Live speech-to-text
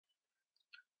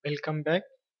Welcome back.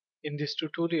 In this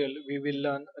tutorial, we will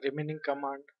learn remaining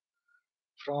command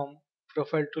from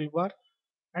Profile Toolbar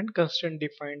and Constraint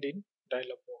defined in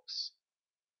Dialog box.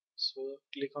 So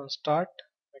click on Start,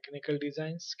 Mechanical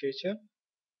Design, Sketcher.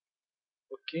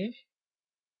 OK.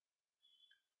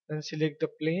 Then select the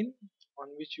plane on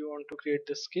which you want to create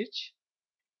the sketch.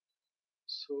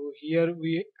 So here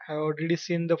we have already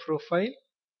seen the profile.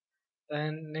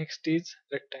 Then next is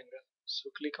rectangle. So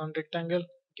click on rectangle,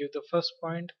 give the first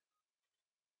point.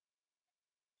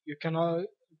 You can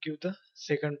give the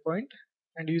second point,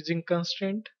 and using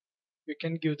constraint you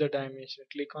can give the dimension.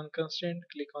 Click on constraint,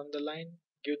 click on the line,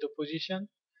 give the position,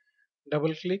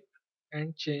 double click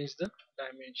and change the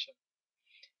dimension.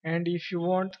 And if you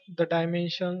want the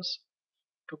dimensions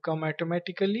to come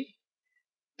automatically,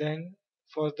 then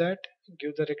for that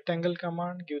give the rectangle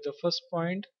command, give the first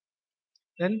point,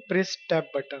 then press tab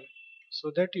button,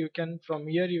 so that you can from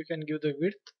here you can give the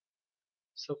width.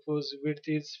 Suppose width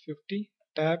is 50,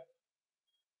 tab,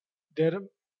 there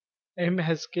m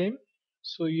has came,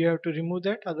 so you have to remove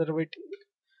that,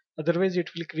 otherwise it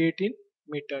will create in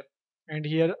meter. And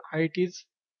here height is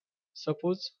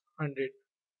suppose 100,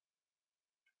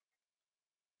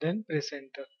 then press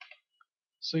enter.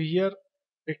 So here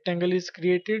rectangle is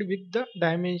created with the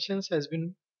dimensions has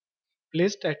been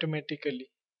placed automatically.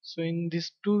 So in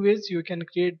these two ways you can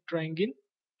create drawing in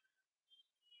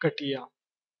CATIA.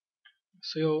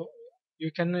 So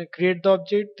you can create the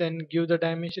object, then give the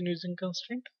dimension using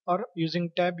constraint, or using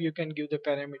tab you can give the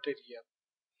parameter here.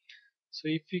 So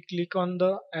if we click on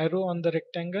the arrow on the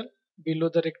rectangle, below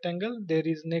the rectangle there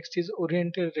is next is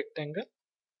oriented rectangle.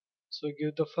 So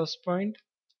give the first point,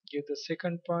 give the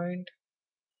second point,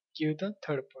 give the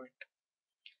third point.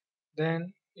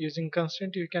 Then using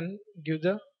constraint you can give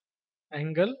the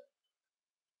angle,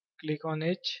 click on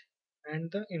H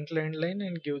and the inclined line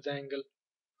and give the angle.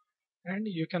 And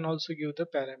you can also give the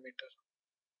parameter.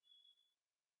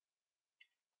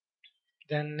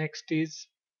 Then next is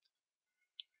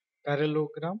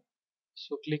parallelogram.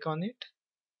 So click on it,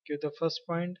 give the first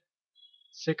point,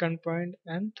 second point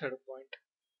and third point.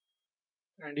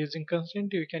 And using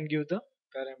constraint you can give the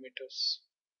parameters.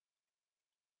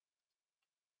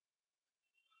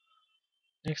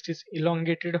 Next is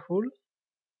elongated hole.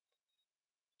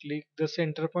 Click the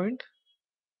center point,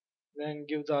 then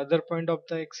give the other point of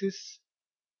the axis,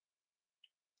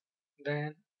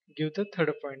 then give the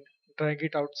third point, drag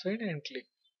it outside and click.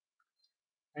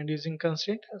 And using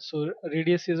constraint, so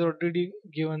radius is already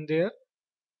given there,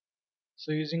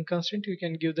 so using constraint you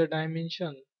can give the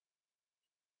dimension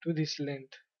to this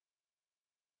length,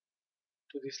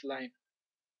 to this line.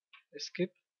 Escape,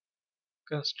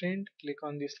 constraint, click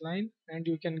on this line and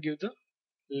you can give the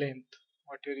length,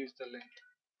 whatever is the length.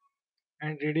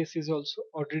 And radius is also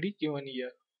already given here.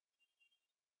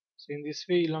 So in this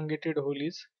way elongated hole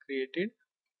is created.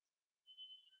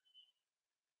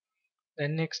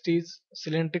 Then next is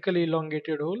cylindrical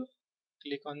elongated hole.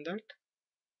 Click on that,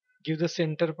 give the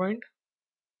center point,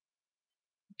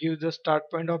 give the start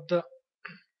point of the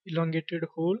elongated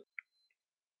hole,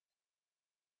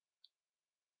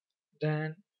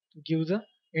 then give the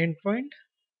end point,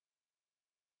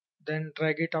 then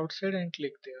drag it outside and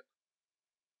click there.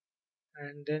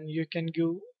 And then you can give,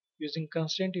 using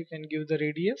constraint you can give the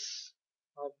radius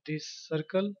of this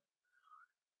circle.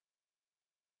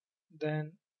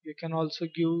 Then you can also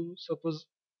give, suppose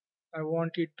I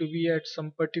want it to be at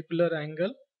some particular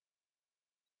angle,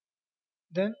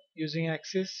 then using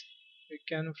axis you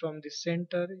can from the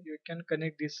center you can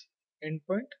connect this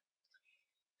endpoint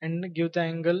and give the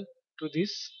angle to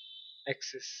this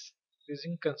axis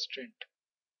using constraint.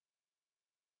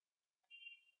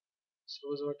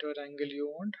 Suppose whatever angle you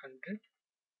want, 100.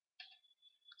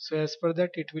 So as per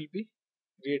that it will be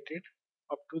created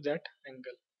up to that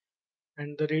angle,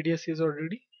 and the radius is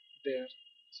already there.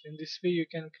 So in this way you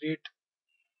can create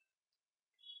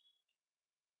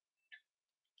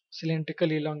cylindrical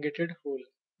elongated hole.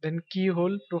 Then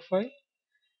keyhole profile,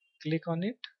 click on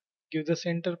it, give the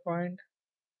center point,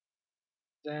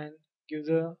 then give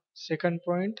the second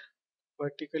point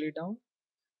vertically down,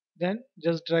 then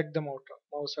just drag the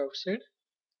mouse outside,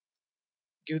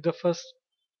 give the first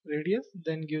radius,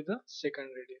 then give the second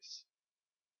radius.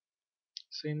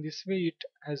 So in this way it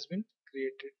has been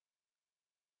created.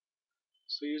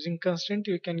 So using constraint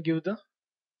you can give the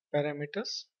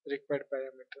parameters, required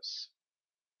parameters.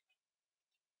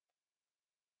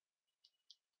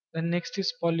 Then next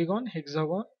is polygon,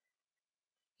 hexagon.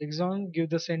 Hexagon, give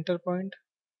the center point,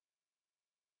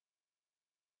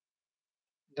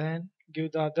 then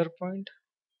give the other point.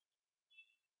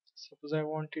 Suppose I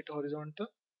want it horizontal,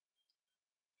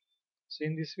 So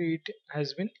in this way it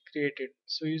has been created.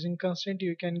 So using constraint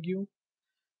you can give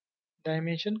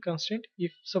dimension constraint.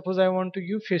 If suppose I want to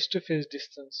give face to face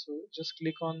distance, so just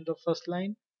click on the first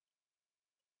line,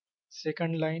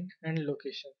 second line and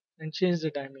location and change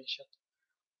the dimension.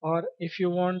 Or if you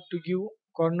want to give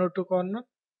corner to corner,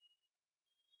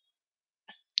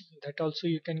 that also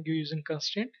you can give using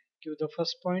constraint. Give the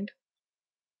first point,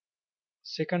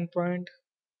 second point.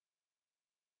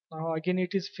 Now again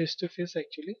it is face to face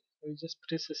actually. We just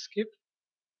press escape,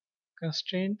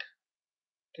 constraint,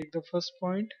 take the first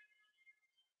point,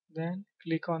 then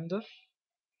click on the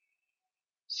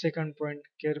second point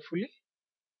carefully,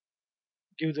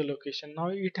 give the location. Now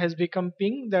it has become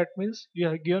ping, that means you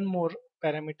have given more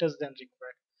parameters than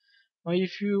required. Now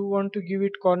if you want to give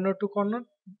it corner to corner,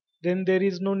 then there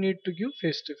is no need to give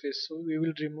face to face, so we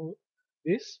will remove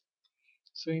this.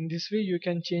 So in this way you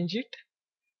can change it.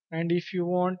 And if you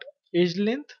want edge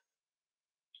length,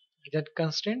 then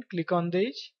constraint, click on the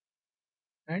edge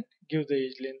and give the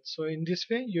edge length. So in this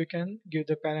way you can give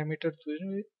the parameter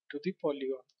to the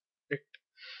polygon,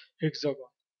 hexagon.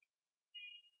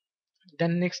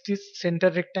 Then next is center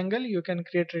rectangle. You can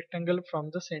create rectangle from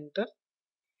the center.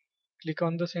 Click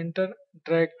on the center,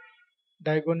 drag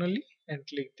diagonally and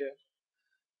click there.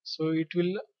 So it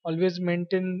will always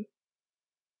maintain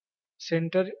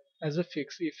center as a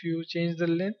fix. If you change the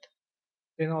length,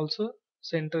 then also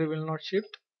center will not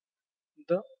shift.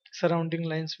 The surrounding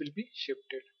lines will be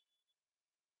shifted.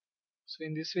 So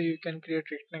in this way you can create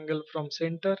rectangle from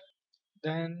center.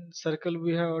 Then circle,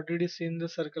 we have already seen the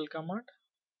circle command.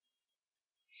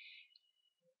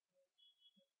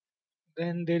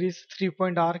 Then there is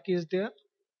 3-point arc is there.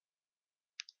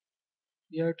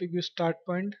 You have to give start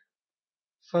point,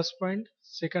 first point,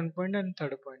 second point and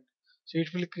third point. So it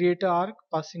will create an arc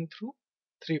passing through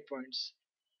 3 points.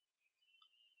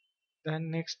 Then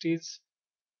next is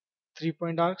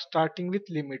 3-point arc starting with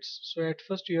limits. So at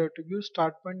first you have to give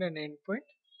start point and end point,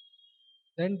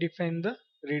 then define the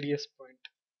radius point.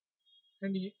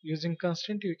 And using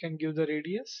constraint you can give the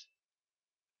radius.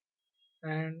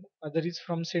 And other is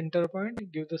from center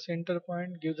point, give the center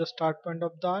point, give the start point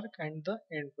of the arc and the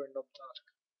end point of the arc.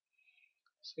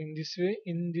 So in this way,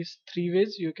 in these three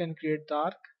ways you can create the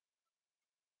arc.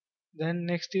 Then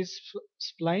next is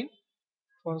spline.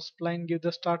 For spline give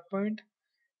the start point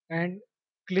and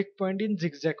click point in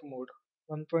zigzag mode,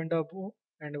 1 point above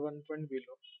and 1 point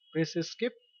below. Press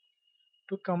escape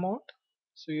to come out,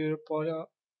 so your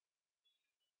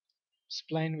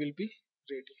spline will be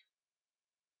ready.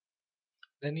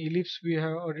 Then ellipse, we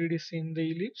have already seen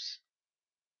the ellipse.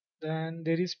 Then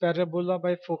there is parabola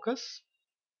by focus.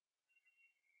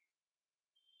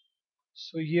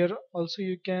 So here also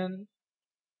you can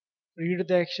read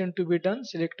the action to be done,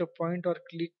 select a point or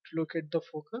click to locate the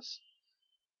focus.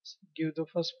 So give the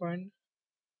first point,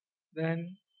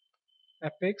 then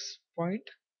apex point,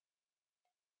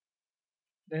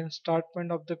 then start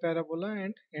point of the parabola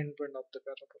and end point of the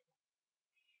parabola.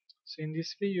 So in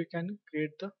this way you can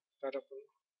create the parabola.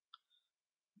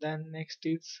 Then next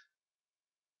is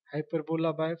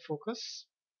hyperbola by focus.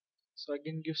 So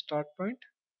again give start point,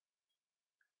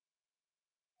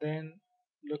 then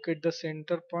locate the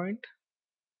center point,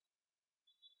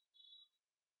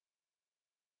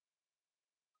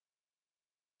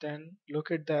 then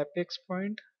locate the apex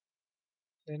point,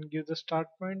 then give the start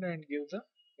point and give the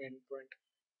end point.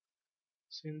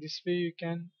 So in this way you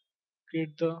can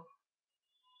create the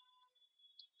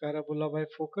parabola by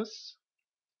focus.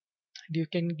 And you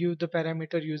can give the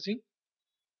parameter using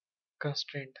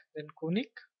constraint. Then conic,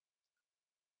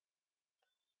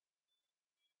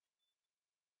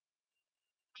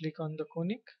 click on the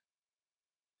conic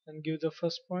and give the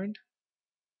first point,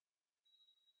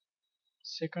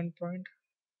 second point,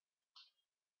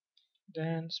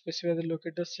 then specify the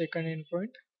locate the second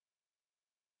endpoint,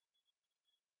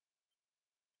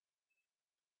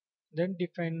 then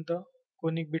define the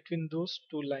conic between those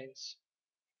two lines.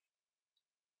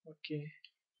 Okay,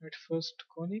 at first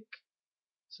conic,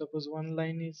 suppose one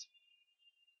line is,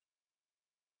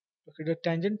 okay, the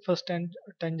tangent, first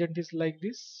tangent is like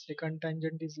this, second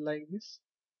tangent is like this,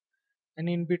 and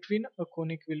in between a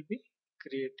conic will be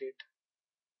created.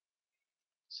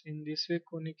 So in this way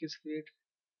conic is created.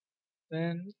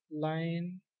 Then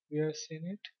line, we have seen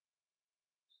it,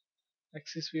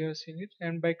 axis we have seen it,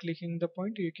 and by clicking the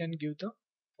point you can give the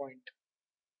point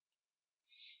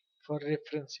for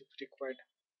reference if required.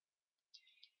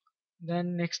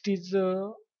 Then next is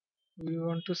we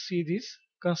want to see this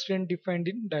constraint defined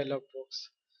in dialog box.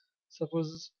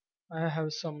 Suppose I have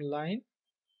some line,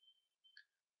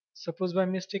 suppose by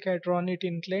mistake I drawn it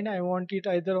inclined, I want it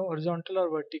either horizontal or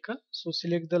vertical. So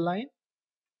select the line,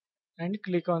 and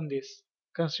click on this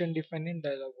constraint defining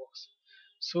dialog box.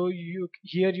 So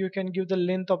here you can give the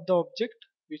length of the object,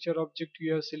 whichever object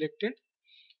you have selected.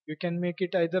 You can make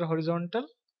it either horizontal.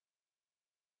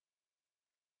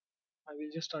 I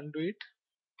will just undo it.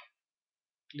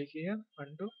 Click here,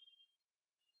 undo.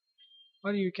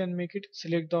 Or you can make it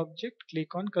select the object,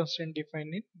 click on constraint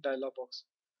defining dialog box.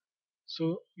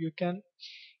 So you can,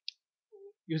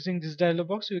 using this dialog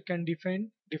box, you can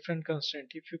define different constraint.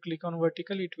 If you click on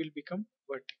vertical, it will become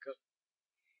vertical.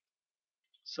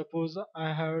 Suppose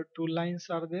I have two lines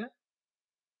are there.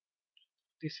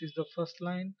 This is the first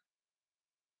line,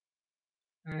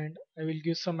 and I will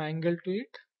give some angle to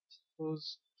it.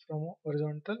 Suppose from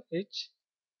horizontal edge.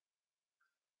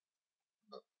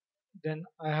 Then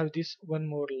I have this one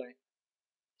more line.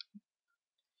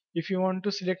 If you want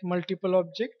to select multiple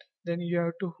object, then you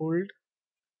have to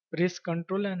press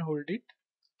Ctrl and hold it.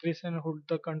 Press and hold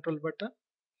the Control button.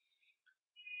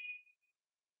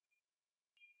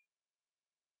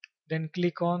 Then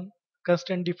click on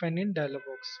constraint defining dialog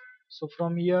box. So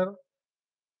from here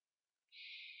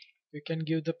you can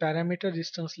give the parameter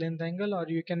distance, length, angle, or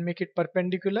you can make it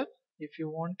perpendicular if you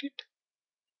want it,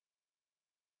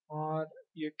 or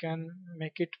you can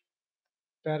make it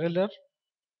parallel.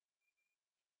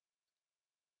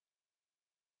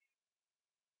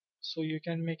 So you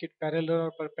can make it parallel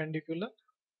or perpendicular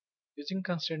using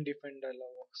constraint defined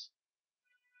dialog box.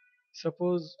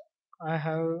 Suppose I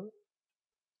have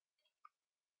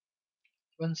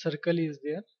one circle is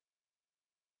there.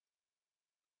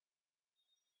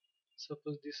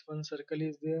 Suppose this one circle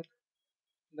is there,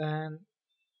 then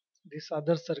this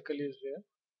other circle is there.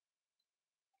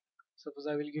 Suppose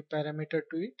I will give parameter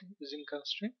to it using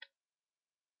constraint,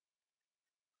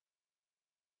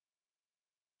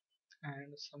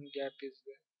 and some gap is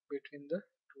there between the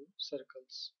two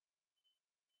circles.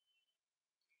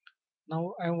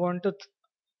 Now I want a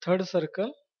third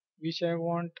circle which I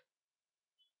want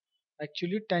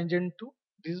actually tangent to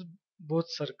this both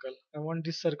circle. I want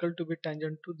this circle to be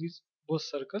tangent to this both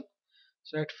circle.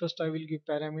 So at first I will give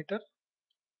parameter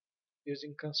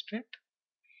using constraint,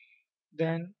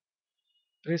 then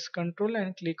press Ctrl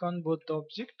and click on both the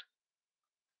object,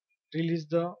 release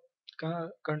the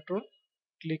control,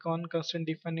 click on constraint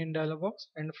define in dialog box,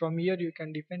 and from here you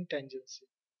can define tangency.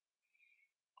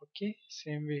 Okay,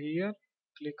 same way here,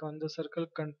 click on the circle,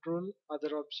 control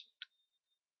other object,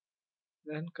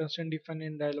 then constraint define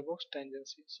in dialog box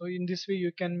tangency. So in this way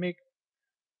you can make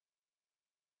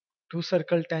two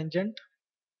circle tangent,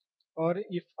 or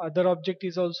if other object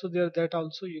is also there, that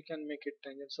also you can make it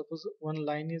tangent. Suppose one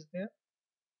line is there,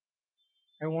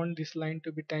 I want this line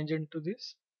to be tangent to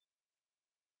this.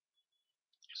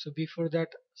 So before that,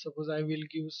 suppose I will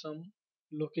give some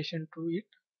location to it,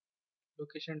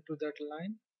 location to that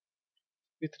line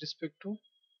with respect to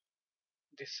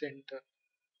this center.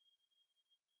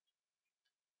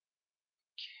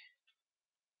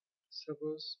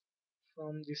 Suppose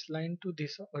from this line to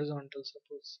this horizontal,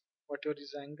 suppose whatever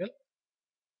is angle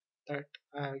that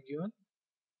I have given,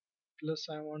 plus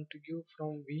I want to give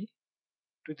from V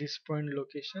to this point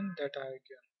location that I have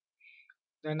given.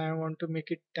 Then I want to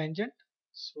make it tangent,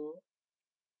 so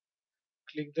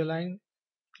click the line,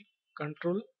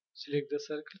 control, select the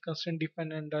circle, constraint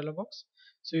define and dialog box.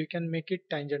 So you can make it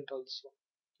tangent also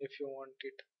if you want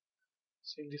it.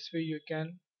 So in this way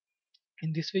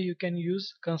you can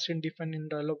use constraint define in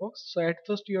dialog box. So at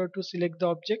first you have to select the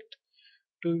object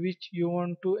to which you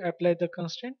want to apply the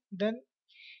constraint, then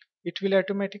it will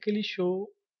automatically show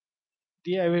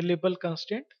the available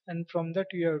constraint, and from that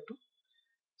you have to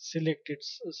select it.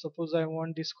 So suppose I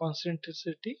want this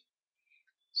concentricity,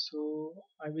 so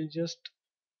I will just,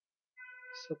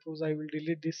 suppose I will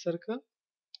delete this circle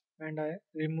and I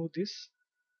remove this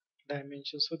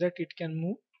dimension so that it can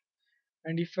move.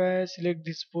 And if I select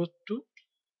this both two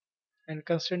and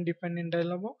constraint define in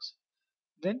dialog box,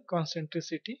 then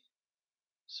concentricity,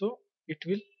 so it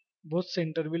will, both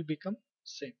center will become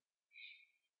same.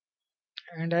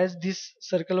 And as this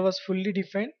circle was fully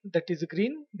defined, that is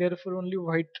green, therefore only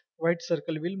white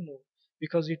circle will move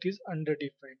because it is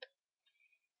underdefined.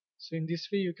 So in this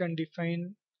way you can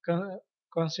define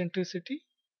concentricity.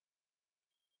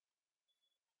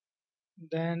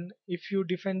 Then if you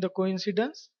define the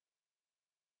coincidence,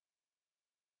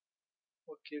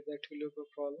 okay, that will have a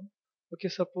problem. Okay,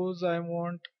 suppose I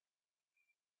want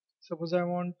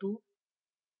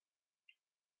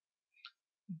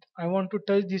to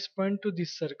touch this point to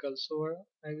this circle, so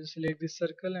I will select this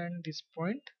circle and this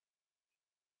point,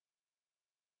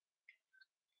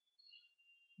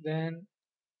 then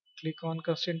click on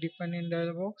constraint define in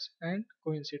dialog box and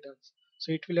coincidence,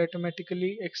 so it will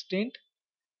automatically extend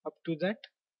up to that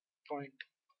point.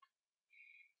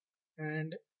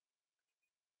 And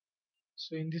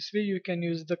so in this way you can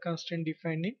use the constraint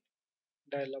defined in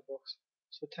dialog box.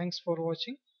 So thanks for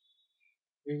watching.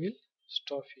 We will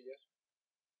stop here.